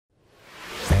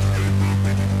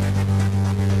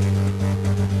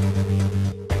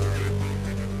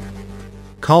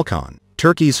Kalkan,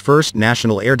 Turkey's first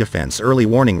national air defense early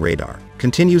warning radar,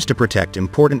 continues to protect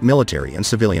important military and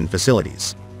civilian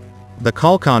facilities. The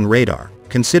Kalkan radar,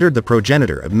 considered the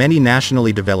progenitor of many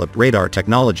nationally developed radar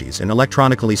technologies and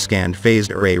electronically scanned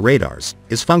phased array radars,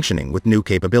 is functioning with new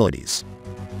capabilities.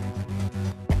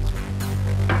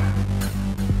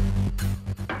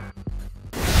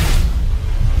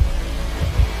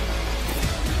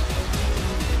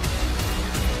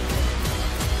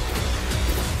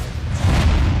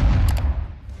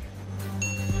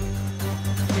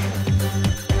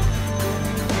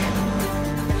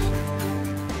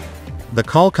 The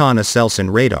Kalkan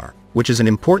Aselsan radar, which is an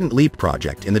important leap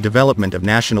project in the development of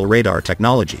national radar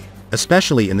technology,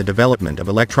 especially in the development of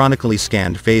electronically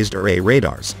scanned phased array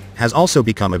radars, has also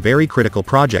become a very critical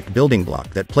project building block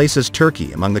that places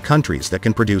Turkey among the countries that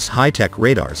can produce high-tech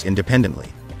radars independently.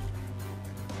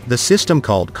 The system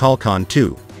called Kalkan 2,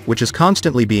 which is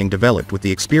constantly being developed with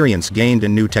the experience gained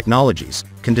in new technologies,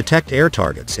 can detect air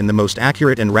targets in the most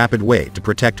accurate and rapid way to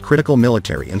protect critical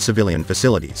military and civilian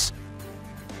facilities.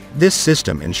 This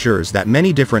system ensures that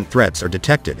many different threats are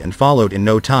detected and followed in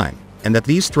no time, and that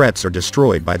these threats are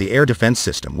destroyed by the air defense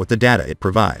system with the data it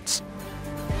provides.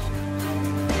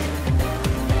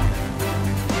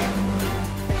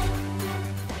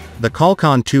 The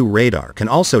Kalkan 2 radar can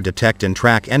also detect and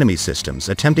track enemy systems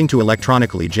attempting to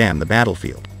electronically jam the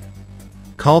battlefield.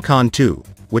 Kalkan 2,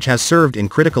 which has served in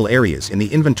critical areas in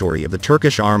the inventory of the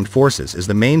Turkish armed forces, is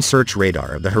the main search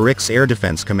radar of the Hırıks Air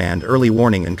Defense Command early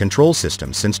warning and control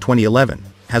system since 2011,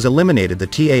 has eliminated the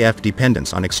TAF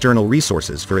dependence on external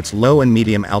resources for its low and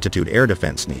medium altitude air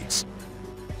defense needs.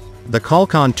 The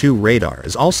Kalkan 2 radar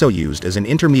is also used as an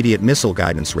intermediate missile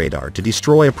guidance radar to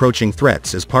destroy approaching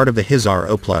threats as part of the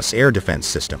Hisar-O+ air defense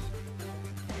system.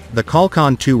 The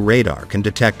Kalkan 2 radar can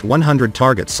detect 100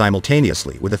 targets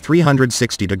simultaneously with a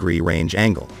 360-degree range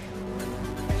angle.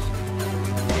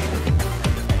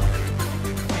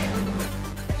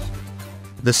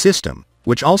 The system,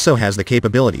 which also has the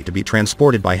capability to be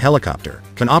transported by helicopter,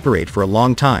 can operate for a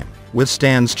long time,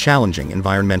 withstands challenging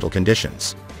environmental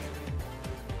conditions.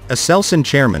 Aselsan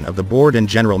chairman of the board and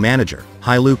general manager,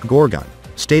 Haluk Gorgun,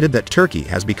 stated that Turkey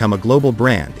has become a global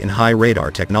brand in high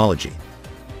radar technology.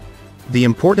 The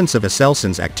importance of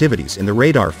Aselsan's activities in the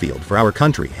radar field for our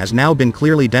country has now been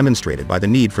clearly demonstrated by the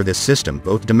need for this system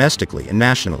both domestically and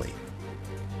nationally.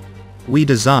 We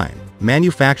design,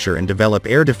 manufacture and develop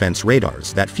air defense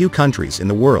radars that few countries in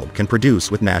the world can produce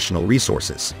with national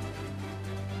resources.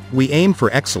 We aim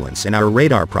for excellence in our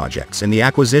radar projects and the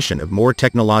acquisition of more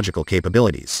technological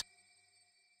capabilities.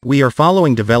 We are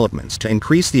following developments to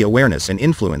increase the awareness and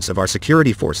influence of our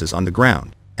security forces on the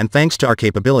ground, and thanks to our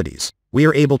capabilities, we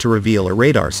are able to reveal a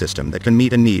radar system that can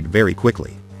meet a need very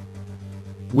quickly.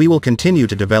 We will continue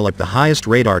to develop the highest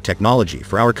radar technology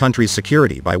for our country's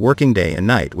security by working day and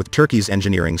night with Turkey's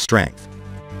engineering strength.